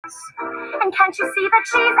And can't you see that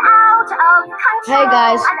she's out of control? Hey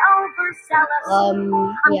guys. And overzealous.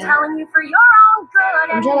 I'm Yeah. telling you for your own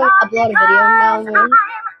good. I'm trying to upload a video now and then.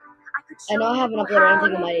 I know I haven't uploaded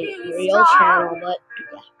anything on my real channel, but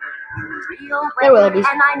yeah. There will be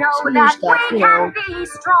some new stuff, you know.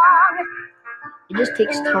 It just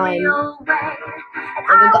takes time. Like,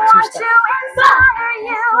 I got some stuff.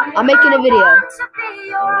 I'm making a video.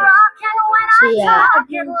 So yeah.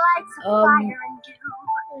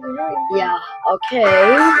 Yeah,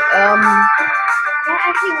 okay.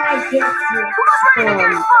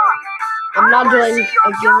 I'm not doing a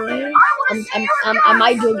giveaway. I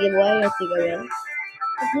might do a giveaway. I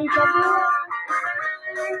think I will.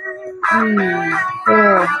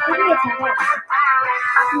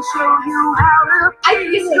 I can show you how to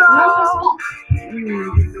be strong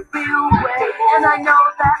in the real way, and I know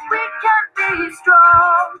that we can be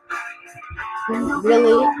strong.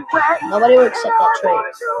 Really? Nobody will accept that trait.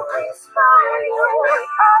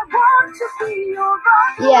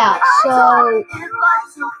 Yeah, so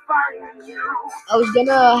I was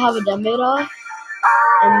gonna have a demo off,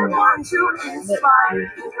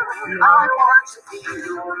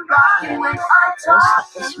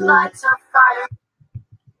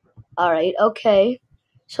 Alright, okay.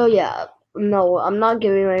 So yeah, no, I'm not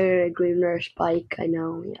giving my green rare spike, I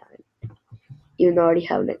know, yeah. Even though I already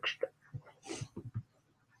have an extra.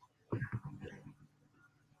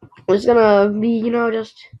 It's gonna be, you know,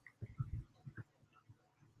 just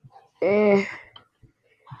giving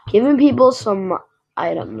people some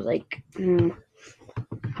items, like, I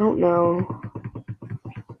don't know.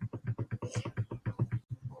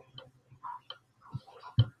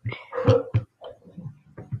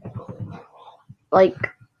 Like,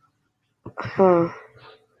 I'm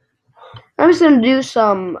just gonna do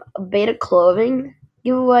some beta clothing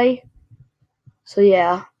giveaway. So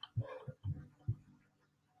yeah.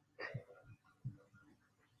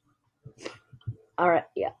 Alright,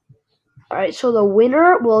 yeah. Alright, so the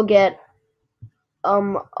winner will get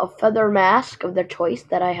a feather mask of their choice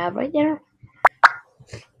that I have right there.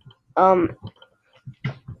 Feather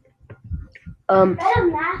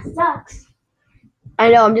mask sucks. I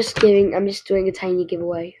know, I'm just doing a tiny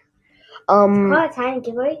giveaway. What a tiny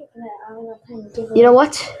giveaway? I don't know, tiny giveaway. You know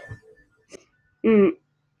what?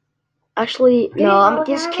 Actually, no, I'm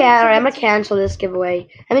gonna cancel this giveaway.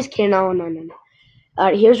 I'm just kidding. No.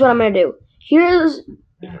 Alright, here's what I'm gonna do.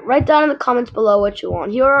 Write down in the comments below what you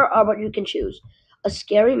want. Here are what you can choose: a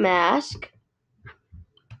scary mask,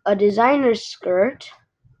 a designer skirt,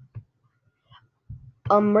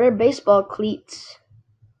 rare baseball cleats,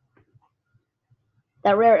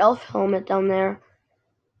 that rare elf helmet down there,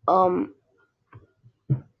 the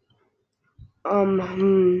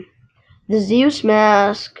Zeus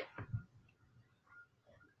mask,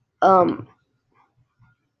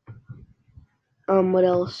 what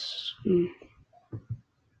else?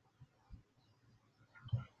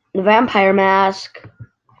 The vampire mask,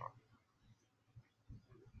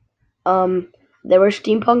 there were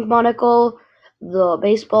steampunk monocle, the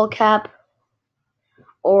baseball cap,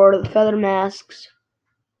 or the feather masks,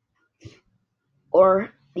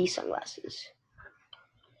 or these sunglasses.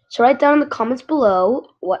 So write down in the comments below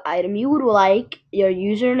what item you would like, your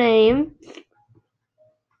username,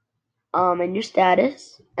 and your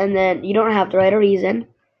status, and then you don't have to write a reason.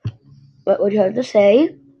 But what you have to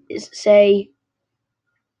say is say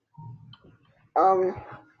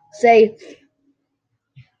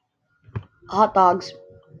hot dogs.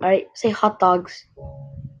 Alright, say hot dogs.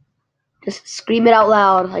 Just scream it out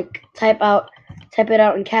loud, like type it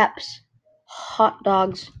out in caps. Hot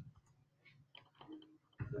dogs.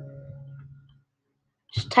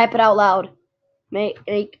 Just type it out loud. Make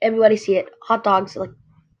everybody see it. Hot dogs. Like,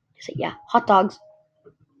 say yeah, hot dogs.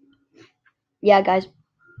 Yeah, guys.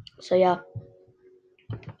 So yeah.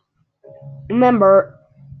 Remember,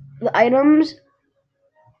 the items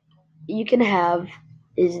you can have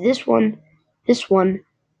is this one, this one,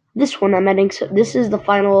 this one. I'm adding. So this is the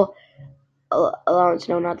final allowance.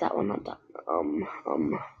 No, not that one. Not that one.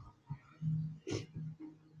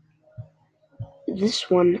 This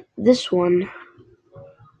one. This one.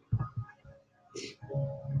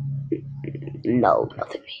 No,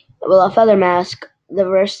 nothing. Well, a feather mask, the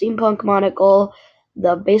rare steampunk monocle,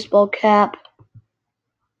 the baseball cap,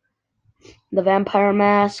 the vampire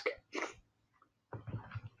mask,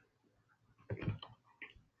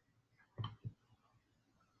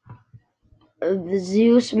 the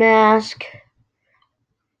Zeus mask,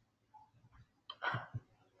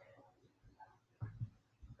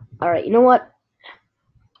 alright, you know what?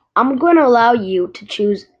 I'm going to allow you to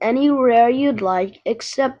choose any rare you'd like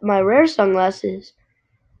except my rare sunglasses,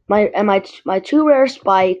 my 2 rare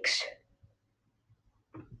spikes.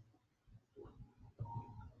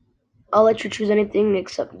 I'll let you choose anything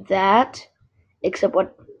except that. Except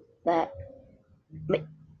what that.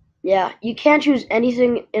 Yeah, you can't choose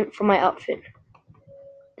anything from my outfit.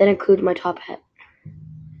 That includes my top hat.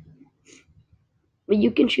 But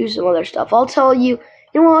you can choose some other stuff. I'll tell you.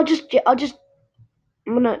 You know, I'm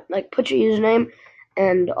gonna put your username,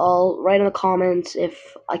 and I'll write in the comments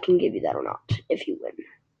if I can give you that or not. If you win.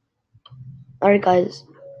 All right, guys.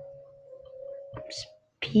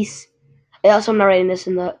 Peace. Also, I'm not writing this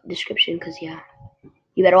in the description because yeah,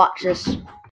 you better watch this.